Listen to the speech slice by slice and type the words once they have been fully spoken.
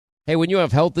Hey, when you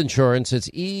have health insurance, it's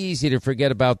easy to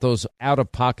forget about those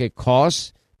out-of-pocket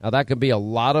costs. Now, that can be a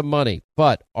lot of money,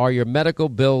 but are your medical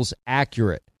bills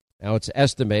accurate? Now, it's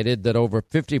estimated that over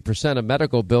 50% of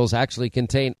medical bills actually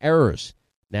contain errors.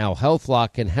 Now,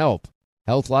 HealthLock can help.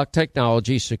 HealthLock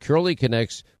technology securely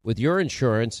connects with your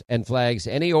insurance and flags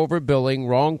any overbilling,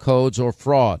 wrong codes, or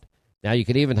fraud. Now, you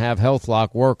can even have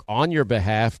HealthLock work on your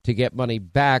behalf to get money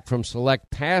back from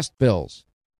select past bills.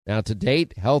 Now, to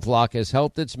date, HealthLock has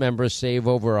helped its members save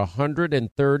over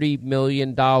 $130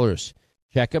 million.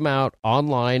 Check them out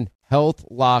online,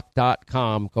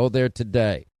 healthlock.com. Go there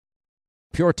today.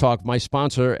 Pure Talk, my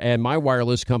sponsor and my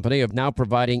wireless company, are now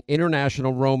providing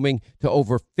international roaming to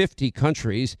over 50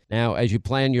 countries. Now, as you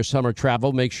plan your summer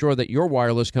travel, make sure that your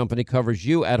wireless company covers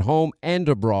you at home and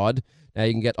abroad. Now,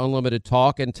 you can get unlimited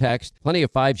talk and text, plenty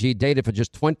of 5G data for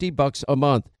just $20 a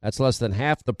month. That's less than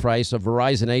half the price of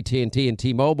Verizon, AT&T, and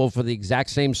T-Mobile for the exact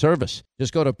same service.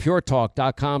 Just go to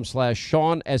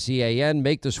puretalk.com/Sean, S-E-A-N.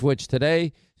 Make the switch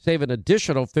today. Save an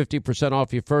additional 50%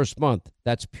 off your first month.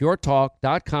 That's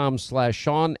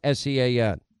puretalk.com/Sean,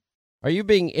 S-E-A-N. Are you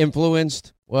being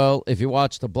influenced? Well, if you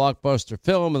watched a blockbuster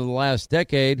film in the last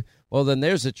decade, well, then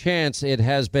there's a chance it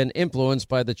has been influenced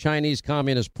by the Chinese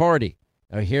Communist Party.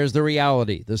 Now, here's the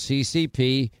reality. The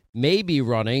CCP may be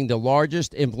running the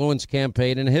largest influence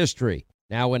campaign in history.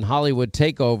 Now, in Hollywood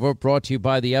Takeover, brought to you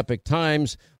by the Epoch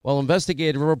Times, well,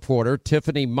 investigative reporter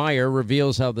Tiffany Meyer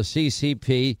reveals how the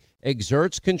CCP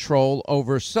exerts control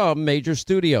over some major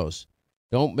studios.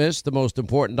 Don't miss the most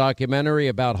important documentary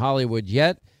about Hollywood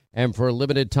yet. And for a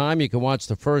limited time, you can watch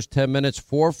the first 10 minutes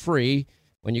for free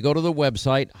when you go to the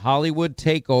website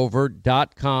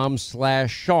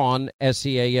hollywoodtakeover.com/Sean,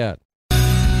 S-E-A-N.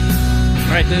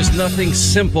 All right, there's nothing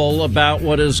simple about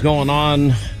what is going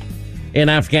on in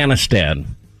Afghanistan.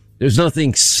 There's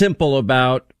nothing simple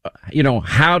about,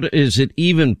 is it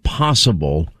even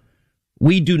possible?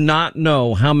 We do not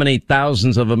know how many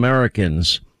thousands of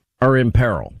Americans are in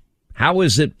peril. How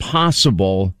is it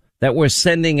possible that we're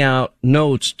sending out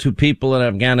notes to people in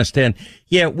Afghanistan?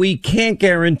 Yeah, we can't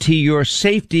guarantee your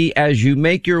safety as you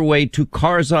make your way to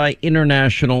Karzai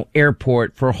International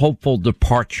Airport for hopeful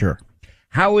departure.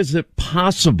 How is it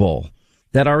possible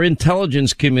that our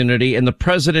intelligence community and the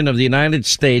President of the United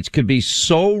States could be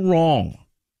so wrong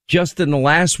just in the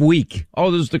last week? Oh,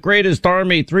 this is the greatest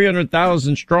army,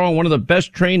 300,000 strong, one of the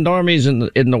best trained armies in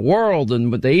the world.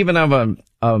 And they even have an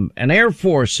air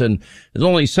force, and there's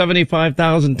only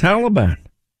 75,000 Taliban.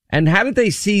 And how did they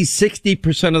seize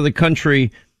 60% of the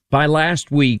country by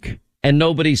last week? And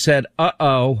nobody said,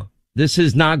 this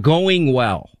is not going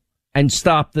well, and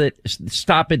stop it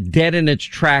dead in its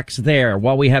tracks there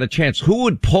while we had a chance? Who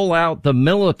would pull out the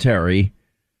military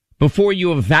before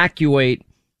you evacuate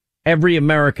every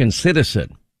American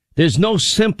citizen? There's no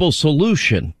simple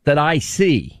solution that I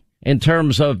see in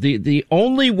terms of the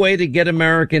only way to get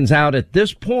Americans out at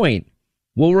this point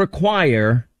will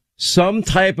require some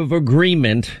type of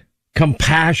agreement,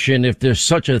 compassion, if there's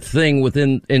such a thing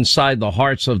inside the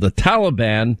hearts of the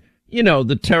Taliban,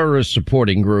 the terrorist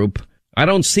supporting group. I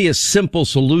don't see a simple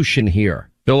solution here.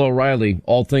 Bill O'Reilly,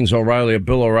 all things O'Reilly at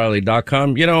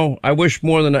BillO'Reilly.com. I wish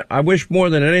more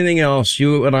than anything else,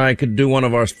 you and I could do one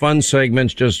of our fun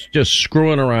segments, just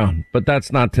screwing around. But that's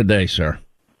not today, sir.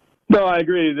 No, I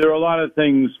agree. There are a lot of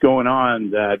things going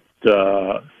on that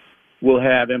will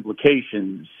have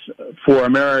implications for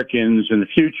Americans in the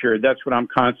future. That's what I'm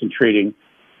concentrating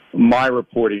my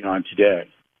reporting on today.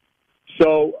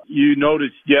 So you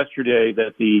noticed yesterday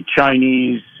that the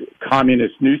Chinese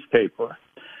Communist newspaper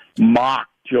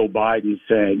mocked Joe Biden,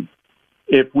 saying,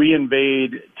 if we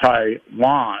invade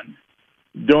Taiwan,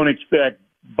 don't expect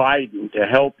Biden to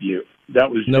help you. That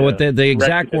was what the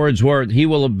exact words were. He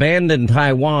will abandon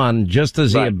Taiwan just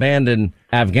as he abandoned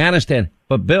Afghanistan.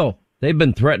 But, Bill, they've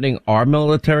been threatening our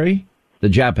military, the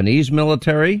Japanese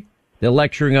military. They're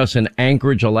lecturing us in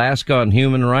Anchorage, Alaska on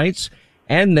human rights.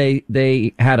 And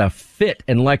they had a fit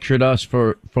and lectured us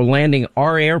for landing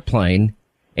our airplane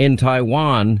in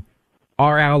Taiwan,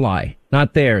 our ally,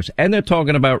 not theirs. And they're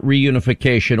talking about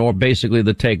reunification, or basically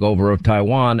the takeover of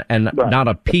Taiwan, and not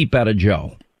a peep out of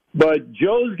Joe. But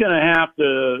Joe's going to have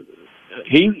to,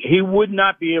 he would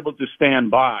not be able to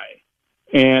stand by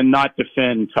and not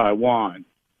defend Taiwan.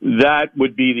 That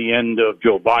would be the end of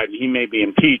Joe Biden. He may be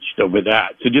impeached over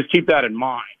that. So just keep that in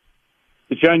mind.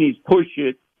 The Chinese push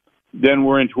it, then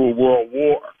we're into a world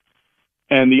war.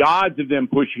 And the odds of them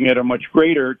pushing it are much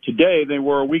greater today than they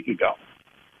were a week ago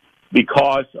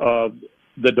because of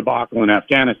the debacle in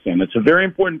Afghanistan. It's a very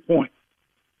important point.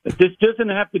 That this doesn't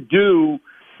have to do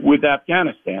with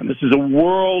Afghanistan. This is a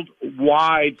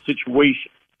worldwide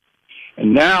situation.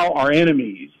 And now our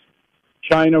enemies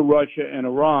China, Russia, and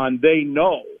Iran, they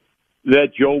know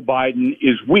that Joe Biden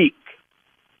is weak.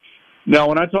 Now,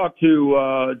 when I talked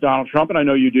to Donald Trump, and I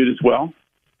know you did as well,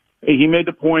 he made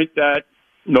the point that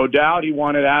no doubt he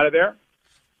wanted out of there,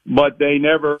 but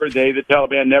the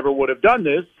Taliban never would have done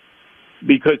this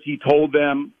because he told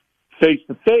them face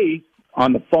to face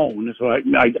on the phone. So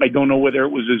I don't know whether it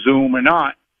was a Zoom or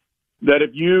not, that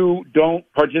if you don't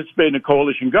participate in a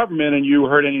coalition government and you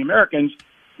hurt any Americans,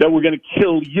 that we're going to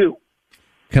kill you.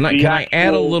 Can I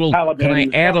add a little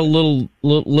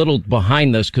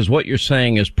behind this, because what you're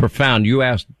saying is profound. You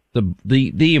asked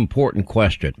the important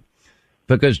question,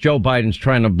 because Joe Biden's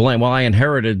trying to blame. Well, I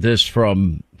inherited this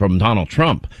from Donald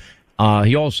Trump.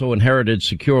 He also inherited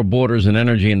secure borders and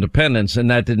energy independence,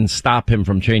 and that didn't stop him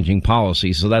from changing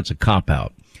policy. So that's a cop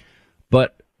out.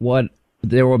 But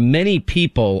there were many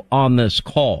people on this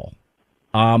call.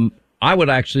 I would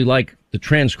actually like the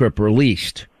transcript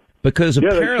released, because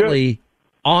apparently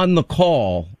on the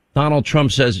call, Donald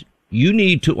Trump says, you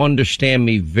need to understand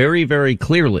me very, very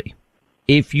clearly.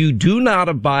 If you do not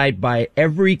abide by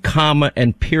every comma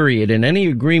and period in any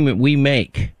agreement we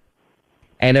make,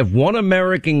 and if one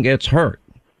American gets hurt,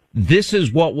 this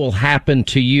is what will happen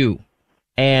to you.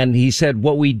 And he said,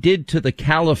 what we did to the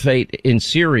caliphate in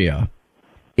Syria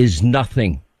is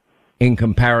nothing in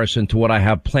comparison to what I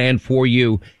have planned for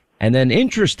you. And then,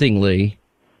 interestingly,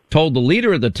 told the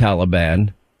leader of the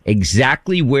Taliban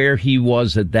exactly where he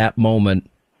was at that moment,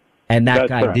 and that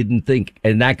guy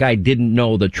didn't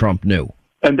know that Trump knew.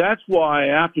 And that's why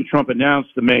after Trump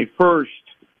announced the May 1st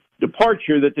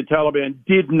departure, that the Taliban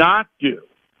did not do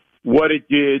what it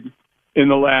did in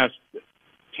the last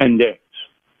 10 days.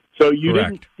 So you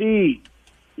Correct.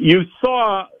 you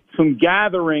saw some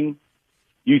gathering,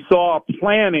 you saw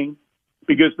planning,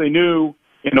 because they knew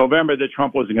in November that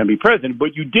Trump wasn't going to be president,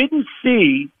 but you didn't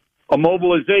see a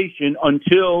mobilization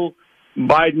until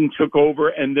Biden took over,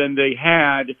 and then they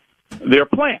had their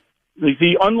plan. You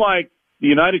see, unlike the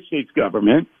United States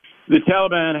government, the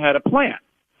Taliban had a plan.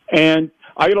 And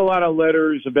I get a lot of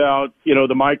letters about,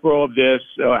 the micro of this,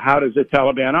 how does the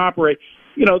Taliban operate?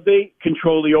 They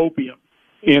control the opium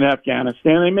in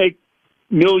Afghanistan. They make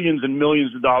millions and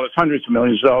millions of dollars, hundreds of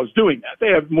millions of dollars doing that.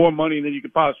 They have more money than you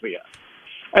could possibly have.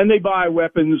 And they buy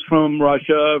weapons from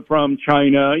Russia, from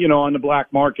China, on the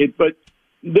black market, but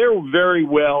they're very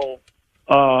well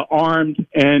armed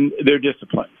and they're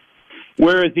disciplined.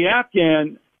 Whereas the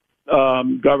Afghan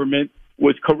government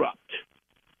was corrupt,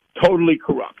 totally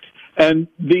corrupt. And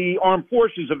the armed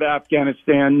forces of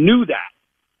Afghanistan knew that.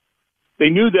 They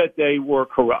knew that they were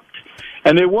corrupt.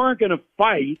 And they weren't going to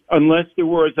fight unless there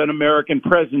was an American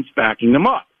presence backing them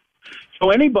up. So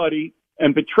anybody,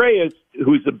 and Petraeus,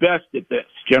 who's the best at this,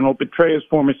 General Petraeus,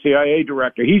 former CIA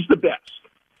director, he's the best.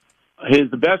 He's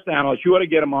the best analyst. You ought to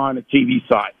get him on the TV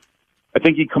side. I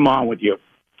think he'd come on with you.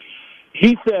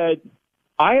 He said,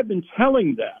 I have been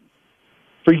telling them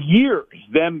for years,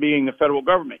 them being the federal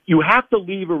government, you have to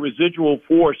leave a residual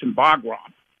force in Bagram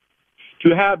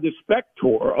to have the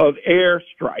specter of air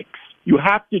strikes. You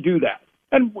have to do that.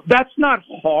 And that's not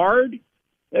hard.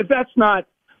 That's not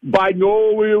by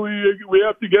we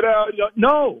have to get out.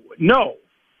 No.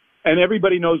 And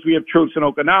everybody knows we have troops in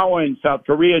Okinawa and South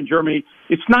Korea and Germany.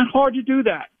 It's not hard to do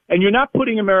that. And you're not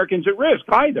putting Americans at risk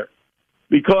either,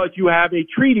 because you have a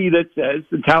treaty that says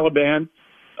the Taliban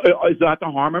is not to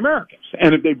harm Americans.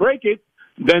 And if they break it,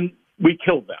 then we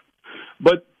kill them.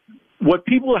 But what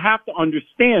people have to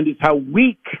understand is how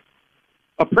weak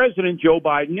a President Joe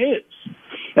Biden is.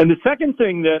 And the second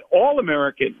thing that all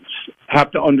Americans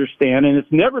have to understand, and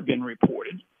it's never been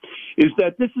reported, is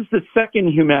that this is the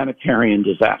second humanitarian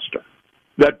disaster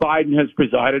that Biden has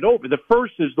presided over. The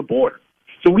first is the border.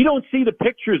 So we don't see the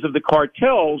pictures of the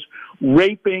cartels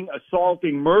raping,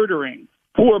 assaulting, murdering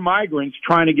poor migrants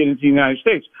trying to get into the United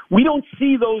States. We don't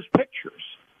see those pictures.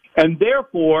 And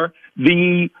therefore,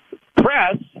 the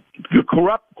press, the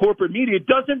corrupt corporate media,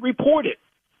 doesn't report it.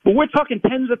 But we're talking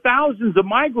tens of thousands of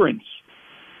migrants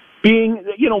being,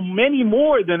 many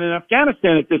more than in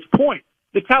Afghanistan at this point.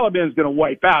 The Taliban is going to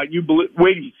wipe out.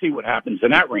 Wait till you see what happens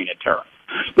in that reign of terror.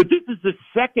 But this is the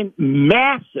second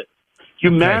massive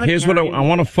humanitarian... Here's what I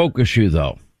want to focus you,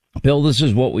 though. Bill, this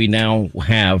is what we now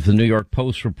have. The New York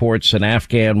Post reports an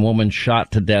Afghan woman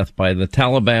shot to death by the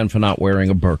Taliban for not wearing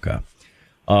a burqa.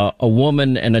 A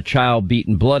woman and a child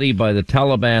beaten bloody by the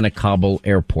Taliban at Kabul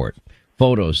airport.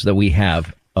 Photos that we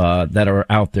have that are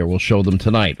out there. We'll show them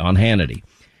tonight on Hannity.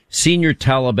 Senior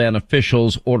Taliban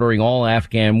officials ordering all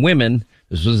Afghan women,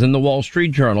 this was in the Wall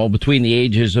Street Journal, between the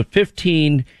ages of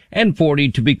 15 and 40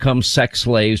 to become sex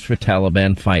slaves for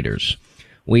Taliban fighters.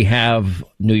 We have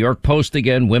New York Post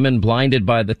again, women blinded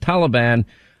by the Taliban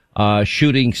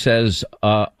Shooting says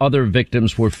other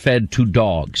victims were fed to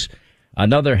dogs.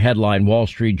 Another headline, Wall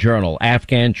Street Journal,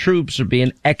 Afghan troops are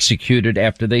being executed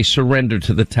after they surrender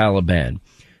to the Taliban.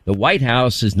 The White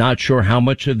House is not sure how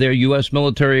much of their U.S.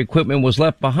 military equipment was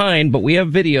left behind, but we have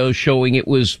videos showing it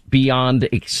was beyond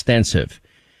extensive.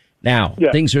 Now,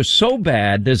 Things are so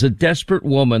bad, there's a desperate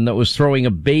woman that was throwing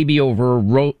a baby over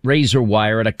a razor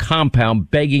wire at a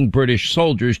compound begging British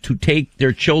soldiers to take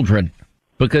their children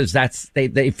because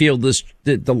they feel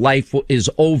the life is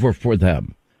over for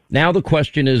them. Now the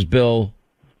question is, Bill,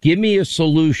 give me a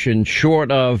solution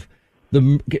short of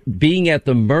being at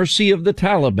the mercy of the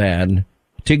Taliban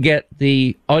to get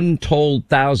the untold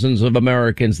thousands of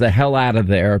Americans the hell out of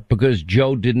there because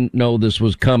Joe didn't know this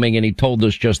was coming and he told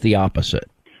us just the opposite.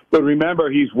 But remember,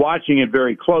 he's watching it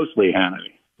very closely,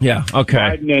 Hannity. Yeah, okay.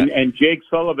 Biden and Jake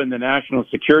Sullivan, the national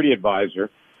security advisor,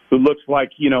 who looks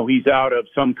like, he's out of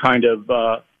some kind of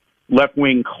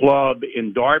left-wing club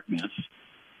in Dartmouth,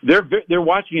 they're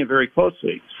watching it very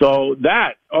closely. So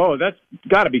that's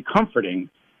got to be comforting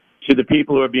to the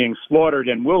people who are being slaughtered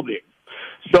and will be.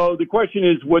 So the question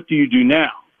is, what do you do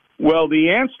now? Well, the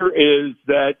answer is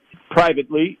that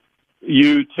privately,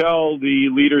 you tell the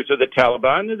leaders of the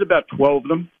Taliban, there's about 12 of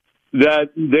them, that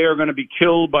they're going to be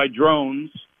killed by drones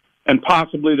and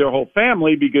possibly their whole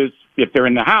family because if they're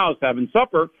in the house having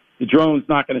supper, the drone's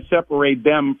not going to separate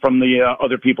them from the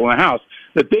other people in the house,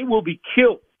 that they will be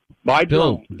killed by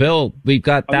drones. Bill, we've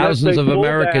got thousands of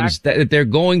Americans that they're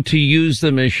going to use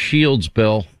them as shields,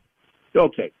 Bill.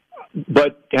 Okay.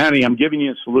 But, Danny, I'm giving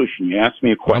you a solution. You asked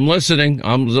me a question. I'm listening.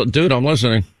 I'm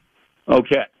listening.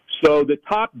 Okay. So the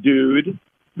top dude,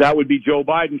 that would be Joe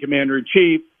Biden,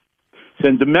 Commander-in-Chief,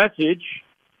 sends a message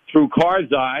through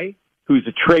Karzai, who's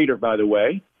a traitor, by the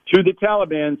way, to the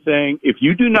Taliban saying, if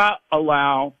you do not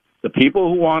allow the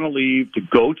people who want to leave to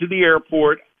go to the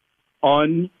airport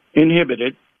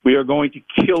uninhibited, we are going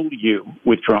to kill you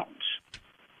with drones.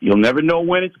 You'll never know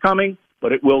when it's coming,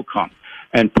 but it will come.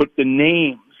 And put the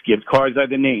names, give Karzai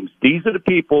the names. These are the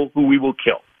people who we will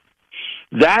kill.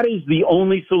 That is the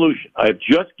only solution. I have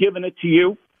just given it to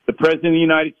you. The President of the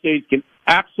United States can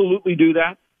absolutely do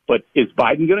that. But is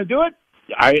Biden going to do it?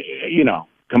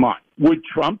 Come on. Would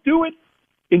Trump do it?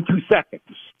 In 2 seconds.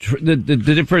 The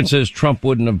difference is Trump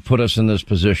wouldn't have put us in this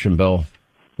position, Bill.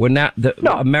 We're not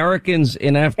Americans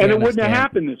in Afghanistan. And it wouldn't have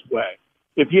happened this way.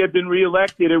 If he had been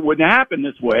reelected, it wouldn't have happened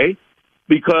this way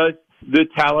because the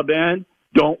Taliban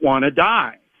don't want to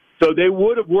die. So they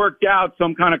would have worked out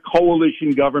some kind of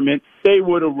coalition government. They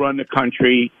would have run the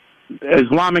country.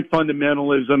 Islamic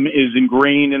fundamentalism is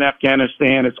ingrained in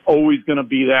Afghanistan. It's always going to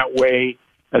be that way.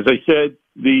 As I said,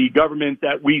 the government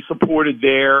that we supported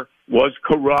there was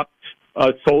corrupt.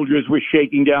 Soldiers were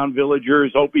shaking down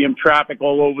villagers, opium traffic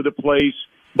all over the place.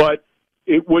 But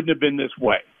it wouldn't have been this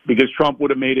way because Trump would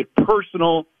have made it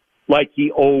personal like he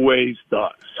always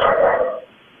does.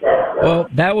 Well,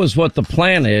 that was what the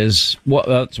plan is.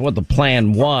 That's what the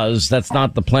plan was. That's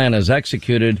not the plan as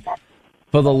executed.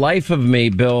 For the life of me,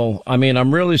 Bill, I mean,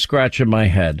 I'm really scratching my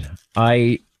head.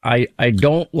 I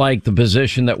don't like the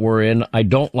position that we're in. I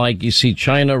don't like, you see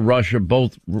China, Russia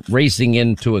both racing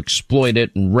in to exploit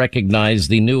it and recognize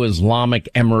the new Islamic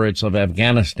Emirates of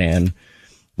Afghanistan.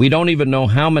 We don't even know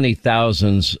how many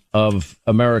thousands of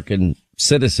American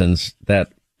citizens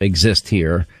that exist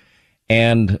here.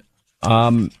 And,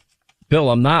 Bill,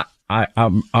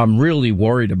 I'm really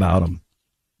worried about them.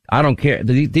 I don't care.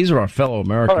 These are our fellow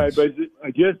Americans. All right, but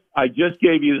I just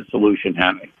gave you the solution,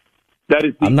 Henry. That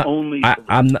is the only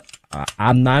solution.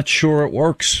 I'm not sure it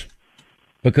works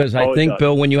because I think,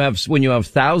 Bill, when you have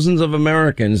thousands of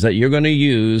Americans that you're going to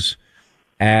use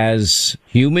as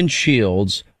human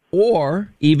shields, or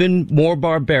even more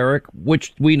barbaric,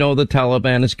 which we know the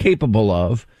Taliban is capable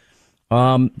of,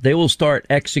 they will start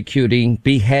executing,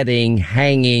 beheading,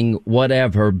 hanging,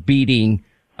 whatever, beating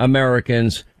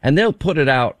Americans, and they'll put it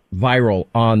out viral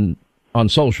on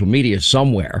social media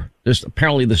somewhere.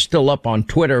 Apparently they're still up on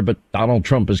Twitter, but Donald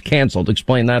Trump is canceled.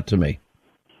 Explain that to me.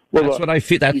 Well, that's what I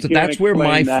feel. That's where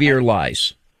my fear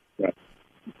lies.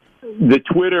 The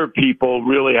Twitter people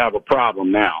really have a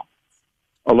problem now,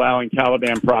 allowing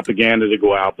Taliban propaganda to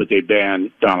go out, but they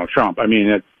ban Donald Trump. I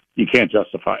mean, you can't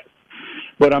justify it.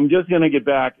 But I'm just going to get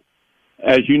back.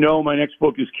 As you know, my next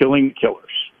book is Killing the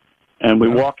Killers. And we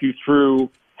walk you through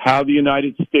how the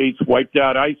United States wiped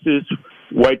out ISIS,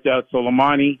 wiped out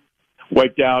Soleimani,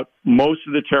 wiped out most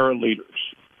of the terror leaders.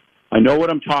 I know what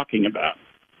I'm talking about.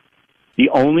 The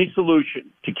only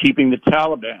solution to keeping the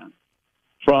Taliban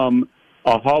from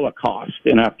a Holocaust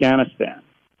in Afghanistan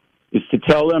is to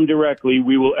tell them directly,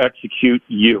 we will execute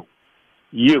you.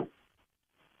 You.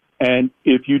 And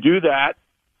if you do that,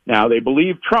 Now, they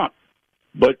believe Trump,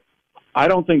 but I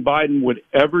don't think Biden would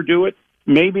ever do it.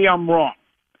 Maybe I'm wrong,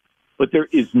 but there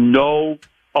is no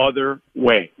other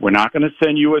way. We're not going to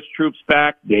send U.S. troops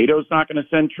back. NATO's not going to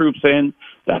send troops in.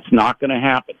 That's not going to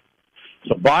happen.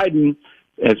 So Biden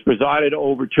has presided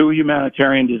over 2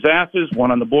 humanitarian disasters,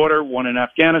 one on the border, one in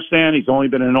Afghanistan. He's only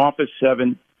been in office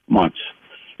 7 months.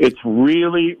 It's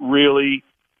really, really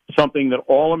something that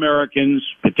all Americans,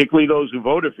 particularly those who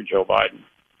voted for Joe Biden,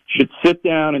 should sit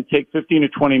down and take 15 to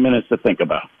 20 minutes to think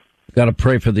about. Got to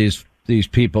pray for these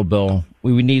people, Bill.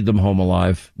 We need them home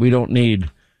alive. We don't need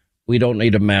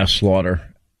a mass slaughter.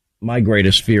 My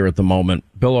greatest fear at the moment.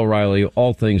 Bill O'Reilly,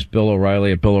 all things Bill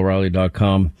O'Reilly at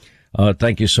BillO'Reilly.com.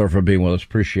 Thank you, sir, for being with us.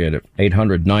 Appreciate it.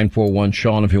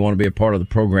 800-941-SEAN if you want to be a part of the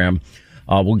program.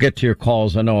 We'll get to your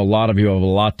calls. I know a lot of you have a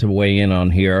lot to weigh in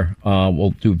on here.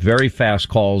 We'll do very fast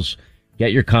calls.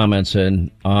 Get your comments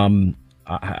in.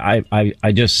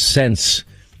 I just sense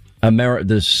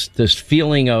this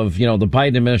feeling of, the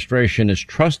Biden administration is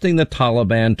trusting the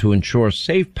Taliban to ensure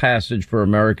safe passage for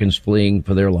Americans fleeing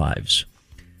for their lives.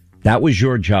 That was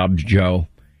your job, Joe.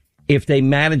 If they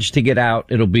manage to get out,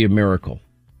 it'll be a miracle.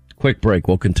 Quick break.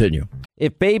 We'll continue.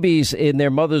 If babies in their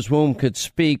mother's womb could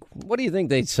speak, what do you think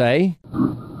they'd say?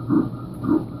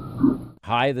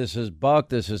 Hi, this is Buck.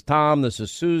 This is Tom. This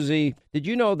is Susie. Did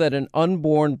you know that an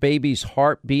unborn baby's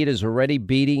heartbeat is already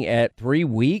beating at 3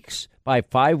 weeks? By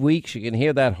 5 weeks, you can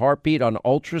hear that heartbeat on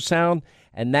ultrasound.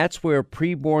 And that's where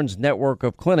Preborn's network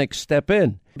of clinics step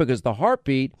in, because the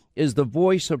heartbeat is the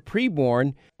voice of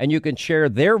preborn, and you can share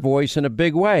their voice in a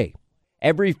big way.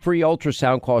 Every free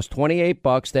ultrasound costs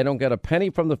 $28. They don't get a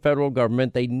penny from the federal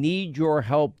government. They need your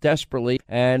help desperately.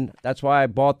 And that's why I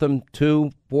bought them 2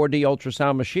 4D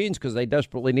ultrasound machines, because they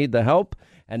desperately need the help.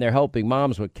 And they're helping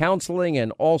moms with counseling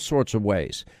and all sorts of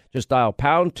ways. Just dial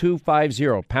pound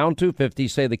 250, pound 250,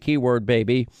 say the keyword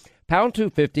baby, pound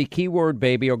 250, keyword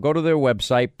baby, or go to their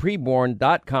website,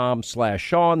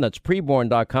 preborn.com/Sean. That's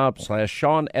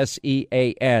preborn.com/Sean,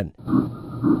 SEAN.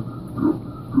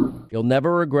 You'll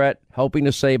never regret helping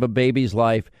to save a baby's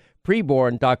life.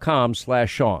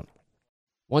 Preborn.com/Sean.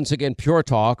 Once again, Pure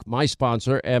Talk, my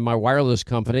sponsor and my wireless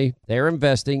company, they're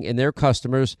investing in their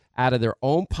customers out of their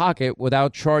own pocket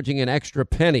without charging an extra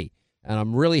penny. And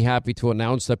I'm really happy to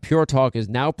announce that Pure Talk is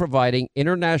now providing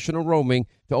international roaming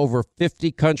to over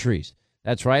 50 countries.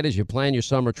 That's right. As you plan your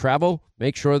summer travel,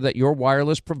 make sure that your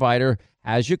wireless provider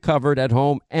has you covered at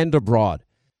home and abroad.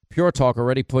 Pure Talk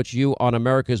already puts you on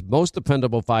America's most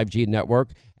dependable 5G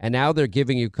network, and now they're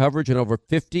giving you coverage in over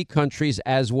 50 countries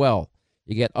as well.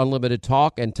 You get unlimited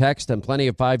talk and text and plenty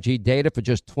of 5G data for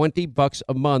just $20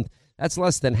 a month. That's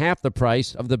less than half the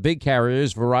price of the big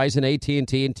carriers Verizon,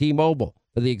 AT&T, and T-Mobile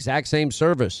for the exact same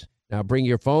service. Now bring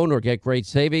your phone or get great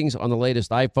savings on the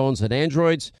latest iPhones and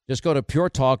Androids. Just go to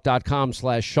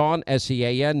puretalk.com/Sean,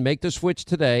 SEAN. Make the switch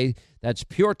today. That's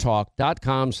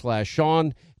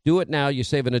puretalk.com/Sean. Do it now. You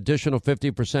save an additional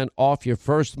 50% off your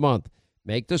first month.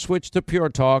 Make the switch to Pure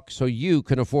Talk so you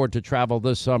can afford to travel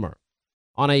this summer.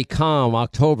 On a calm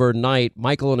October night,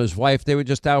 Michael and his wife, they were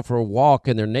just out for a walk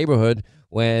in their neighborhood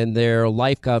when their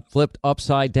life got flipped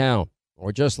upside down,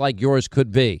 or just like yours could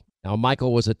be. Now,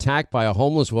 Michael was attacked by a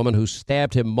homeless woman who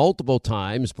stabbed him multiple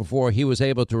times before he was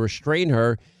able to restrain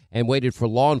her and waited for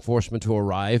law enforcement to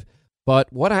arrive.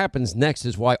 But what happens next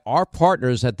is why our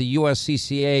partners at the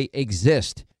USCCA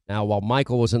exist. Now, while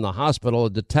Michael was in the hospital, a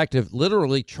detective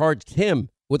literally charged him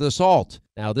with assault.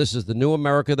 Now, this is the new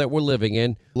America that we're living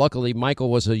in. Luckily, Michael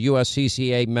was a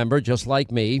USCCA member just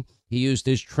like me. He used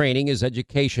his training, his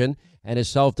education, and his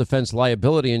self-defense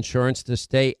liability insurance to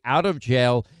stay out of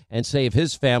jail and save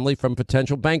his family from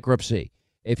potential bankruptcy.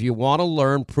 If you want to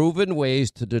learn proven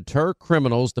ways to deter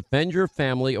criminals, defend your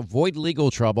family, avoid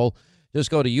legal trouble,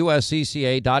 just go to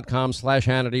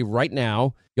uscca.com/Hannity right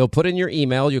now. You'll put in your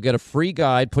email. You'll get a free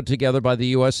guide put together by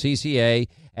the USCCA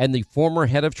and the former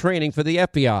head of training for the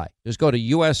FBI. Just go to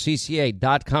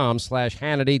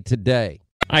uscca.com/Hannity today.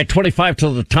 All right, 25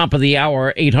 till the top of the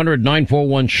hour,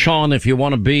 800-941-SEAN if you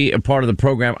want to be a part of the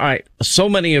program. All right, so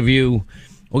many of you,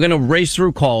 we're going to race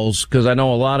through calls because I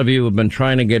know a lot of you have been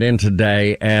trying to get in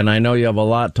today, and I know you have a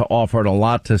lot to offer and a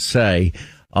lot to say.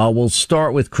 We'll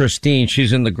start with Christine.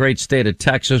 She's in the great state of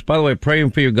Texas. By the way,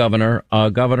 praying for your governor,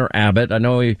 Governor Abbott. I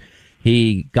know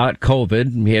he got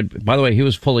COVID. By the way, he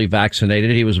was fully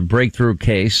vaccinated. He was a breakthrough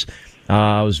case.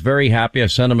 I was very happy. I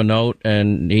sent him a note,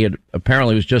 and he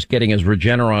apparently was just getting his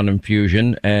Regeneron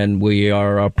infusion. And we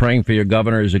are praying for your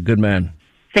governor. He's a good man.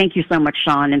 Thank you so much,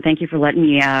 Sean, and thank you for letting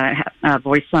me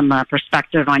voice some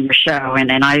perspective on your show.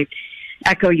 And I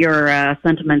echo your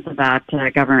sentiments about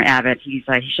Governor Abbott. He's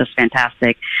just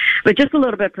fantastic. But just a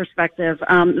little bit of perspective.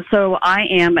 So I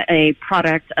am a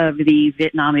product of the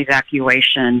Vietnam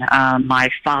evacuation. My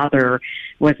father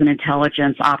was an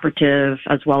intelligence operative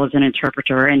as well as an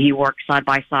interpreter, and he worked side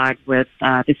by side with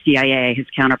the CIA, his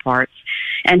counterparts.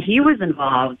 And he was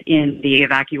involved in the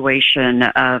evacuation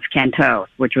of Can Tho,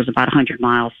 which was about 100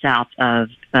 miles south of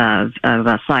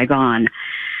Saigon.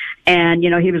 And,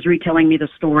 he was retelling me the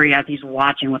story as he's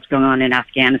watching what's going on in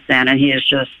Afghanistan, and he is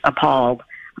just appalled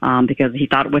because he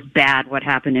thought it was bad what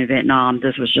happened in Vietnam.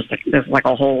 This was just like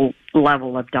a whole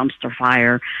level of dumpster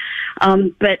fire.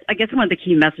 But I guess one of the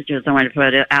key messages I want to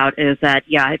put out is that,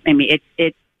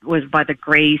 it was by the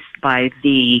grace, by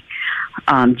the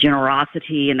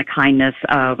generosity and the kindness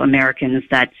of Americans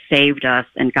that saved us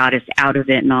and got us out of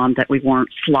Vietnam, that we weren't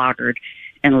slaughtered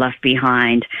and left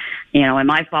behind. And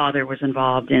my father was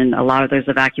involved in a lot of those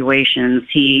evacuations.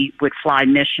 He would fly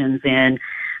missions in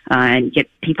and get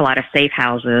people out of safe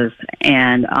houses.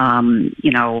 And,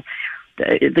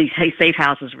 these safe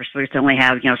houses were supposed to only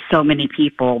have, so many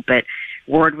people, but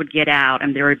word would get out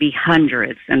and there would be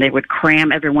hundreds, and they would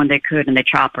cram everyone they could in the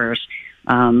choppers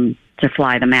to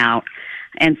fly them out.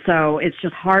 And so it's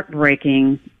just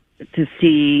heartbreaking to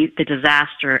see the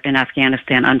disaster in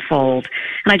Afghanistan unfold.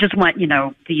 And I just want,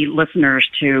 the listeners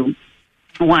to,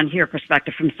 hear a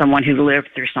perspective from someone who lived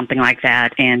through something like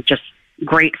that, and just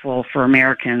grateful for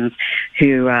Americans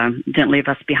who didn't leave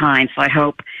us behind. So I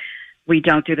hope we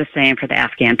don't do the same for the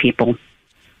Afghan people.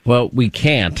 Well, we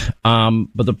can't.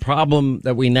 But the problem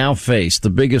that we now face,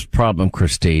 the biggest problem,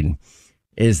 Christine,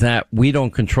 is that we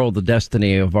don't control the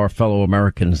destiny of our fellow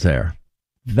Americans there.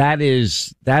 That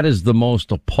is the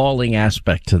most appalling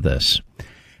aspect to this.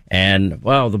 And,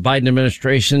 well, the Biden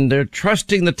administration, they're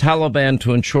trusting the Taliban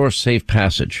to ensure safe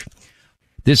passage.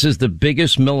 This is the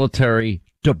biggest military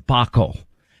debacle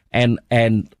and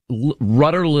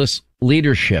rudderless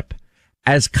leadership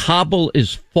as Kabul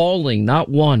is falling, not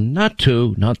one, not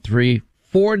two, not three,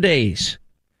 4 days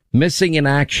missing in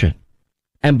action.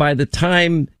 And by the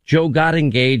time Joe got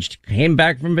engaged, came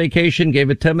back from vacation,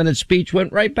 gave a 10-minute speech,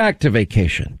 went right back to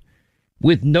vacation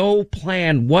with no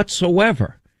plan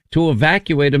whatsoever to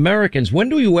evacuate Americans. When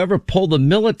do you ever pull the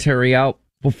military out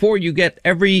before you get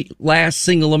every last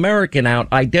single American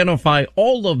out, identify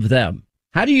all of them?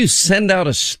 How do you send out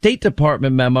a State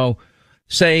Department memo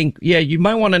saying, yeah, you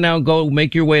might want to now go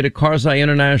make your way to Karzai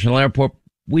International Airport.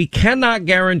 We cannot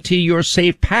guarantee your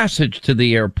safe passage to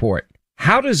the airport.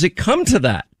 How does it come to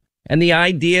that? And the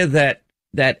idea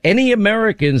that any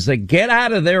Americans that get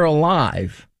out of there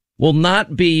alive will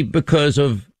not be because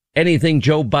of anything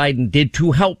Joe Biden did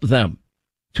to help them,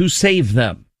 to save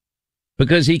them,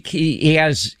 because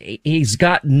he's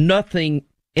got nothing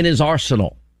in his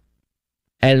arsenal.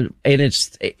 And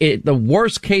it's the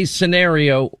worst case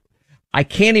scenario I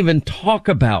can't even talk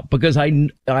about, because I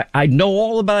know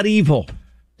all about evil.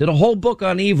 Did a whole book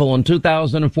on evil in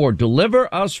 2004,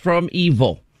 Deliver Us from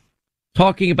Evil,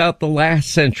 talking about the last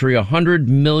century, 100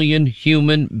 million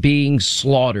human beings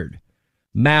slaughtered.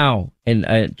 Mao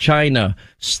in China,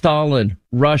 Stalin,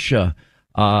 Russia,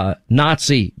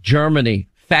 Nazi Germany,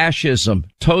 fascism,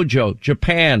 Tojo,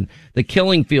 Japan, the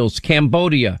killing fields,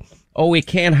 Cambodia. Oh, it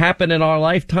can't happen in our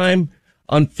lifetime?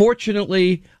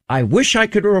 Unfortunately, I wish I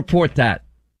could report that,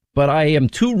 but I am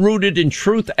too rooted in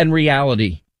truth and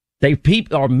reality.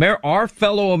 Our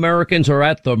fellow Americans are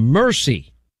at the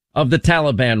mercy of the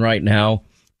Taliban right now,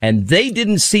 and they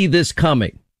didn't see this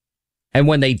coming. And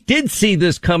when they did see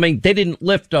this coming, they didn't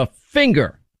lift a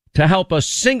finger to help a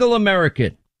single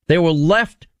American. They were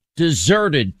left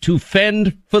deserted to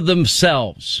fend for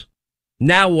themselves.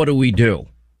 Now what do we do?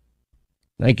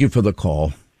 Thank you for the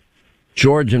call.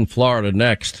 George in Florida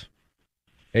next.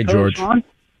 Hey, George. Hello, Sean.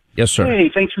 Yes, sir. Hey,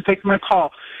 thanks for taking my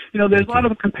call. There's a lot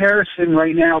of comparison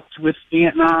right now with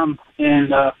Vietnam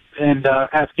and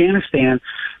Afghanistan,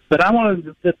 but I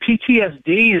wanted the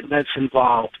PTSD that's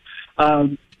involved.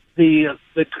 This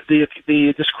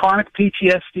chronic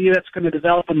PTSD that's going to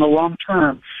develop in the long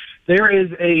term. There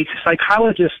is a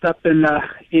psychologist up in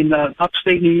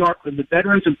upstate New York with the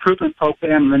Veterans Improvement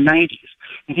Program in the 90s,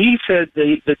 and he said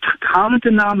the common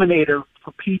denominator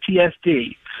for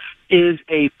PTSD is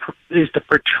the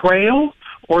portrayal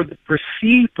or the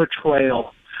perceived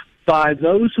portrayal by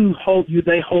those who hold you.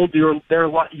 They hold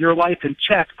your life in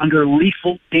check under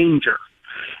lethal danger,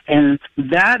 and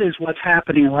that is what's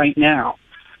happening right now.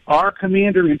 Our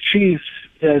commander-in-chief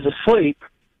is asleep,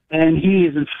 and he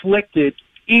has inflicted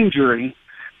injury,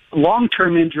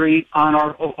 long-term injury on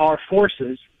our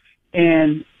forces,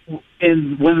 and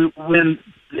when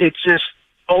it's just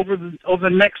over the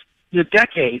next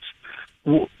decades,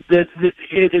 He's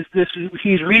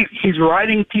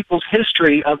writing people's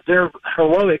history of their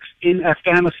heroics in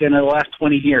Afghanistan in the last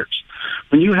 20 years.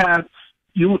 When you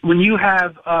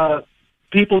have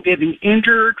people getting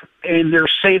injured and they're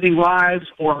saving lives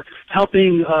or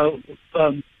helping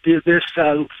for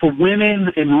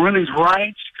women and women's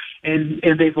rights, and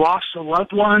they've lost a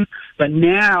loved one, but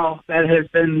now that has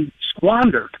been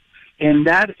squandered, and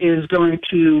that is going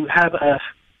to have a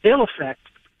ill effect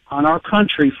on our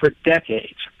country for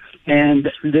decades. And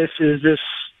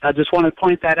I just want to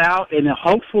point that out, and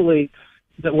hopefully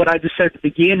that what I just said at the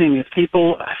beginning, if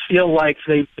people feel like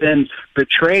they've been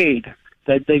betrayed,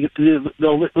 that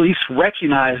they'll at least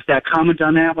recognize that common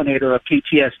denominator of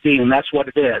PTSD, and that's what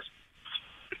it is.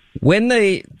 When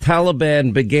the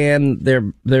Taliban began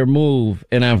their move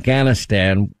in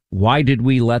Afghanistan, why did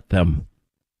we let them?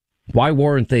 Why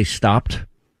weren't they stopped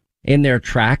in their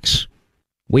tracks?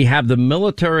 We have the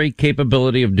military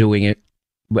capability of doing it,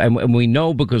 and we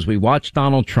know because we watched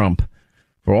Donald Trump.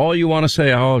 For all you want to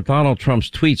say, oh, Donald Trump's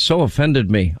tweets so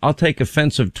offended me. I'll take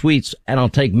offensive tweets and I'll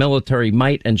take military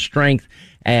might and strength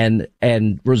and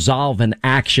resolve an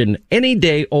action any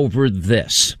day over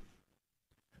this.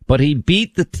 But he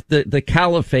beat the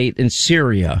caliphate in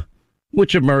Syria,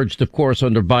 which emerged, of course,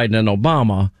 under Biden and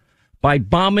Obama, by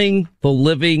bombing the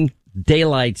living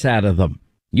daylights out of them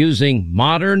using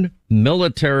modern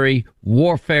military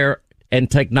warfare and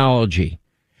technology.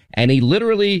 And he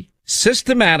literally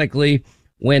systematically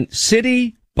went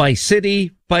city by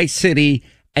city by city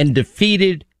and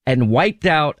defeated and wiped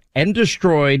out and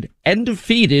destroyed and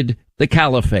defeated the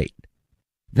caliphate.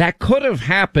 That could have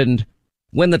happened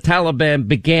when the Taliban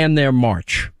began their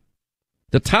march.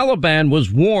 The Taliban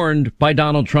was warned by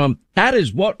Donald Trump, that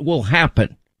is what will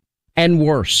happen, and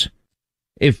worse,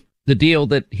 if the deal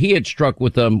that he had struck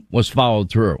with them was followed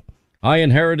through. I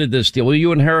inherited this deal. Well,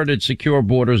 you inherited secure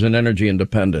borders and energy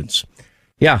independence.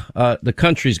 Yeah, the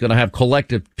country's going to have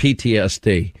collective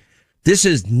PTSD. This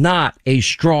is not a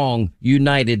strong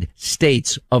United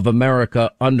States of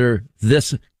America under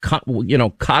this,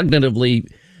 cognitive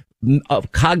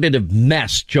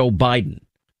mess, Joe Biden.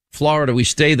 Florida, we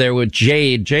stay there with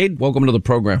Jade. Jade, welcome to the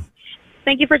program.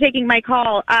 Thank you for taking my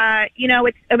call.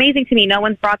 It's amazing to me. No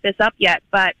one's brought this up yet,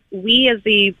 but we as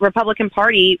the Republican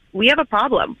Party, we have a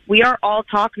problem. We are all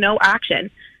talk, no action.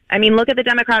 I mean, look at the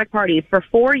Democratic Party. For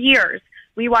 4 years,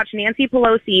 we watched Nancy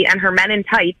Pelosi and her men in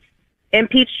tights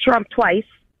impeach Trump twice,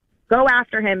 go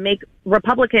after him, make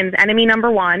Republicans enemy number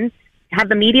one, have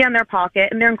the media in their pocket,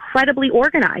 and they're incredibly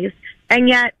organized. And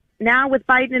yet, now with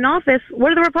Biden in office,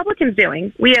 what are the Republicans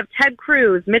doing? We have Ted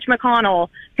Cruz, Mitch McConnell,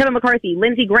 Kevin McCarthy,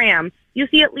 Lindsey Graham. You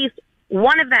see at least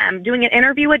one of them doing an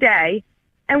interview a day.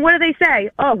 And what do they say?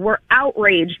 Oh, we're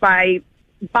outraged by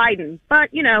Biden, but,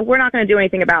 we're not going to do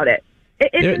anything about it.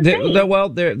 It's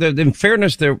insane. In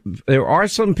fairness, there are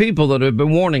some people that have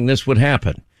been warning this would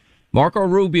happen. Marco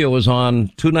Rubio was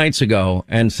on 2 nights ago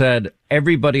and said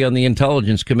everybody on the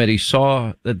Intelligence Committee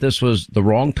saw that this was the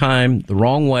wrong time, the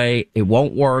wrong way. It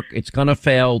won't work. It's going to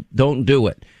fail. Don't do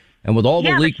it. And with all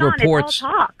the leaked reports, it's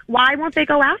all talk. Why won't they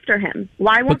go after him?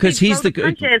 Why won't they throw the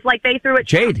punches like they threw at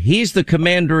Jade? Trump? He's the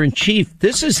commander in chief.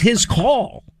 This is his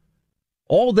call.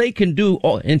 All they can do,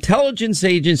 intelligence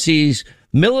agencies,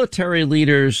 military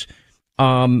leaders,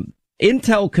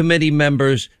 intel committee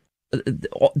members,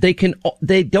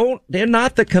 they're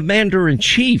not the commander in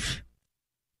chief.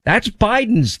 That's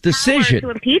Biden's decision. To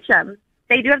impeach him.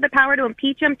 They do have the power to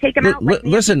impeach him, take him out.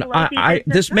 Listen,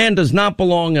 this man does not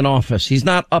belong in office. He's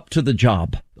not up to the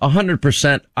job.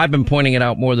 100%. I've been pointing it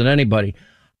out more than anybody.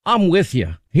 I'm with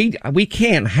you. We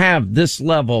can't have this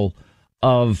level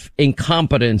of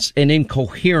incompetence and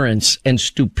incoherence and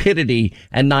stupidity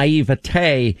and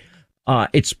naivete.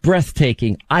 It's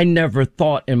breathtaking. I never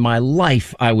thought in my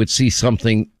life I would see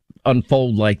something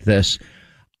unfold like this.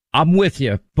 I'm with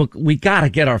you, but we got to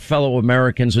get our fellow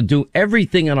Americans and do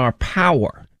everything in our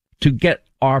power to get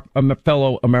our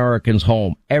fellow Americans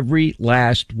home. Every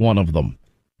last one of them.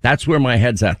 That's where my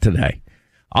head's at today.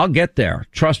 I'll get there.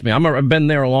 Trust me. I've been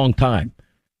there a long time.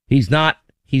 He's not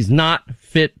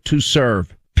fit to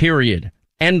serve. Period.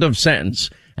 End of sentence.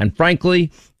 And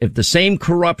frankly, if the same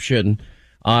corruption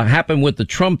happened with the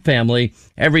Trump family,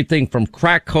 everything from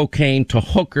crack cocaine to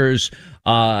hookers,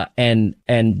 and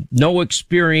no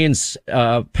experience,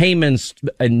 payments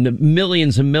and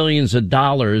millions of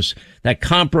dollars that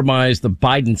compromised the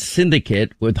Biden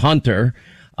syndicate with Hunter.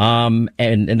 And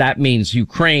that means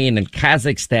Ukraine and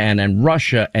Kazakhstan and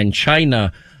Russia and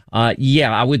China.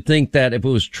 I would think that if it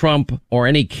was Trump or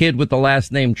any kid with the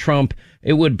last name Trump,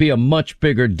 it would be a much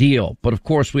bigger deal. But of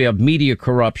course, we have media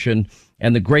corruption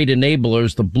and the great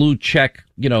enablers, the blue check,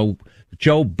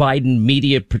 Joe Biden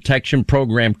Media Protection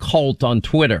Program cult on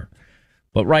Twitter.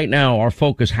 But right now, our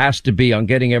focus has to be on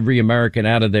getting every American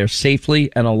out of there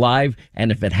safely and alive. And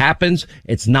if it happens,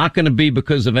 it's not going to be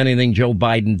because of anything Joe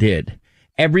Biden did.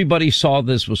 Everybody saw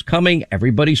this was coming.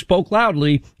 Everybody spoke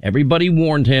loudly. Everybody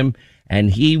warned him. And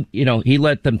he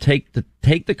let them take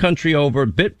the country over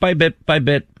bit by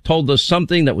bit, told us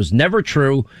something that was never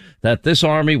true, that this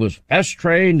army was best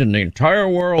trained in the entire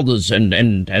world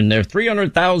and they're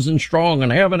 300,000 strong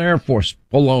and they have an air force.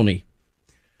 Baloney.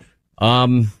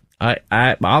 I'll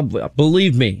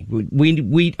believe me,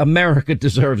 we America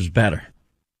deserves better.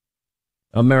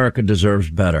 America deserves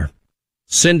better.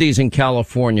 Cindy's in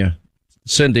California.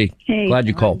 Cindy, hey, glad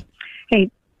you called.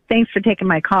 Hey, thanks for taking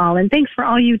my call, and thanks for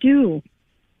all you do.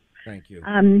 Thank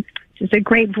you. Just a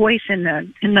great voice in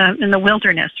the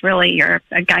wilderness. Really, you're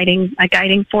a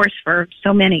guiding force for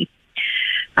so many.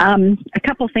 A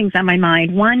couple things on my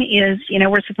mind. One is,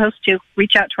 we're supposed to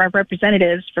reach out to our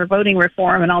representatives for voting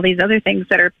reform and all these other things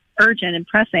that are urgent and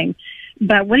pressing.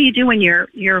 But what do you do when your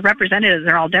representatives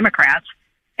are all Democrats?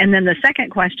 And then the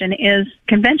second question is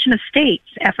Convention of States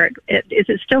effort. Is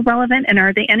it still relevant? And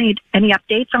are there any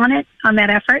updates on that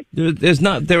effort? There's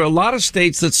not. There are a lot of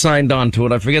states that signed on to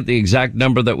it. I forget the exact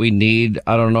number that we need.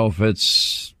 I don't know if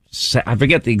I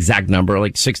forget the exact number,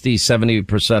 like 60,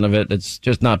 70% of it. It's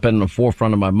just not been in the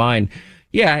forefront of my mind.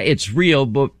 Yeah, it's real,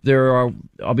 but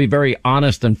I'll be very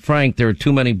honest and frank, there are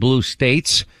too many blue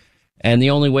states. And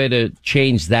the only way to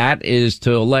change that is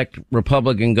to elect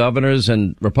Republican governors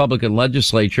and Republican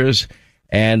legislatures.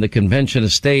 And the Convention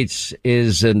of States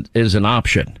is an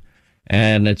option.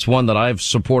 And it's one that I've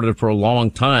supported for a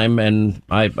long time. And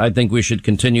I think we should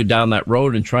continue down that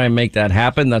road and try and make that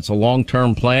happen. That's a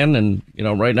long-term plan. And,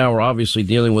 right now we're obviously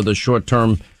dealing with a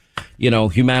short-term,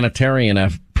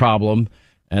 humanitarian problem.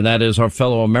 And that is our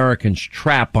fellow Americans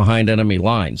trapped behind enemy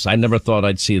lines. I never thought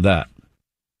I'd see that.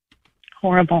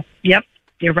 Horrible. Yep.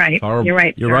 You're right. Horrible. You're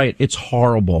right. You're right. It's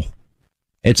horrible.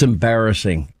 It's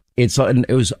embarrassing. It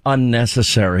was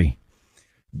unnecessary.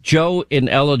 Joe in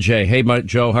LJ. Hey,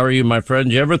 Joe, how are you, my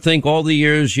friend? You ever think all the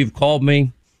years you've called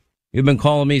me? You've been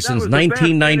calling me since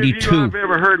 1992. That was the best interview I've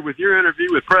ever heard with your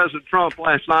interview with President Trump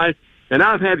last night. And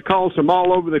I've had calls from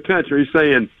all over the country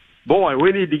saying, boy,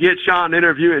 we need to get Sean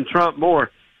interviewing Trump more.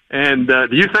 And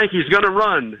do you think he's going to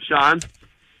run, Sean?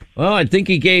 Well, I think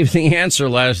he gave the answer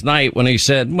last night when he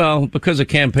said, well, because of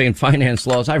campaign finance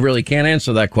laws, I really can't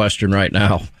answer that question right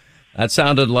now. That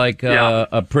sounded like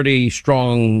a pretty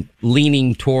strong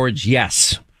leaning towards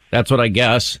yes. That's what I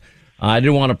guess. I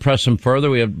didn't want to press him further.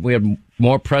 We had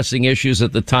more pressing issues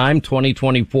at the time.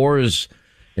 2024 is,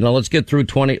 let's get through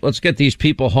let's get these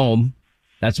people home.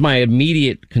 That's my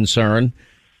immediate concern.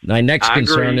 My next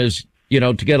concern is,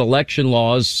 to get election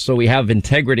laws so we have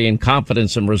integrity and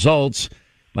confidence in results.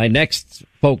 My next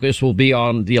focus will be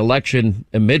on the election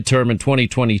and midterm in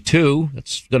 2022.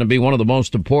 It's going to be one of the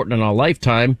most important in our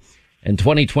lifetime. And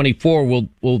 2024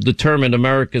 will determine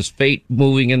America's fate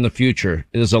moving in the future.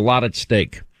 There's a lot at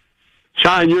stake.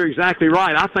 Sean, you're exactly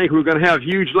right. I think we're going to have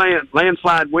huge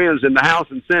landslide wins in the House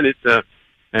and Senate.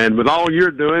 And with all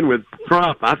you're doing with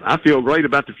Trump, I feel great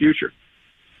about the future.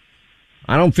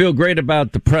 I don't feel great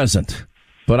about the present,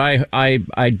 but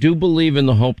I do believe in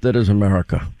the hope that is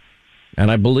America. And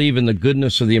I believe in the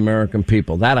goodness of the American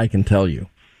people. That I can tell you.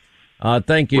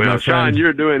 Thank you, my friend. Sean,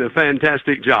 you're doing a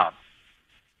fantastic job.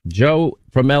 Joe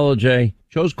from LJ.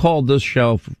 Joe's called this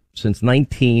show since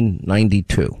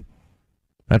 1992.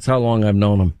 That's how long I've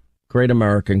known him. Great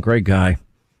American, great guy.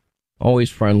 Always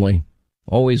friendly.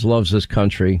 Always loves this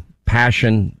country.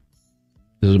 Passion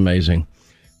is amazing.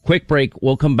 Quick break.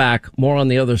 We'll come back more on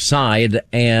the other side,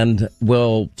 and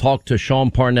we'll talk to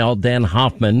Sean Parnell, Dan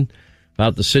Hoffman,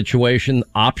 about the situation,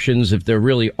 options, if there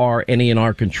really are any in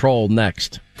our control,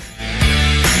 next.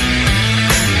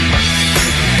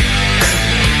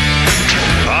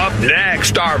 Up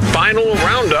next, our final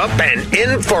roundup and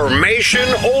information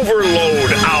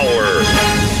overload hour.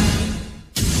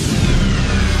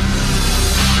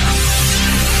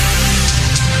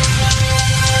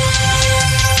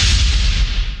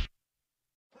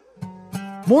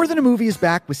 More Than a Movie is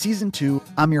back with Season 2.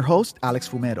 I'm your host, Alex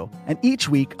Fumero, and each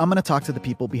week I'm going to talk to the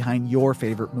people behind your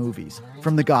favorite movies.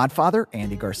 From The Godfather,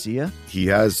 Andy Garcia. He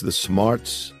has the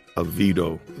smarts of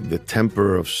Vito, the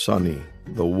temper of Sonny,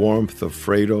 the warmth of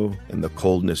Fredo, and the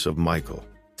coldness of Michael.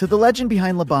 To the legend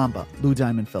behind La Bamba, Lou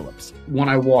Diamond Phillips. When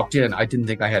I walked in, I didn't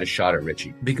think I had a shot at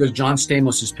Richie because John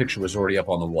Stamos' picture was already up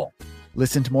on the wall.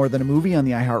 Listen to More Than a Movie on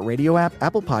the iHeartRadio app,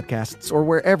 Apple Podcasts, or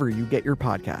wherever you get your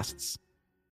podcasts.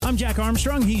 I'm Jack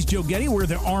Armstrong. He's Joe Getty. We're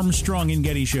the Armstrong and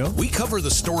Getty Show. We cover the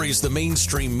stories the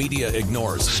mainstream media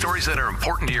ignores. Stories that are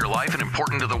important to your life and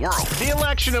important to the world. The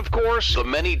election, of course. The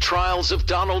many trials of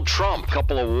Donald Trump.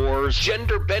 Couple of wars.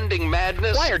 Gender-bending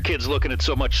madness. Why are kids looking at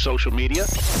so much social media?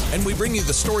 And we bring you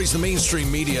the stories the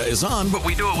mainstream media is on, but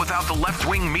we do it without the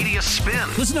left-wing media spin.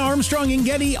 Listen to Armstrong and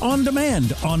Getty on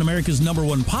demand on America's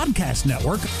 #1 podcast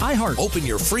network, iHeart. Open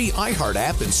your free iHeart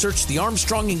app and search The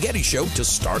Armstrong and Getty Show to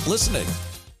start listening.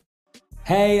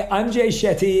 Hey, I'm Jay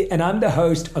Shetty, and I'm the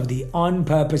host of the On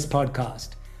Purpose podcast.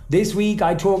 This week,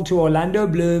 I talked to Orlando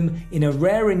Bloom in a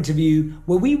rare interview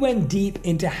where we went deep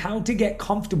into how to get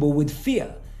comfortable with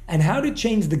fear and how to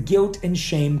change the guilt and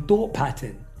shame thought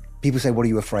pattern. People say, what are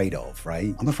you afraid of,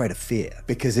 right? I'm afraid of fear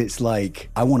because it's like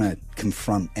I want to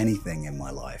confront anything in my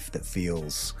life that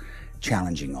feels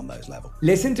challenging on those levels.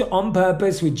 Listen to On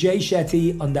Purpose with Jay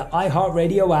Shetty on the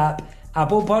iHeartRadio app,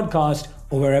 Apple Podcast,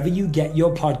 or wherever you get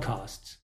your podcasts.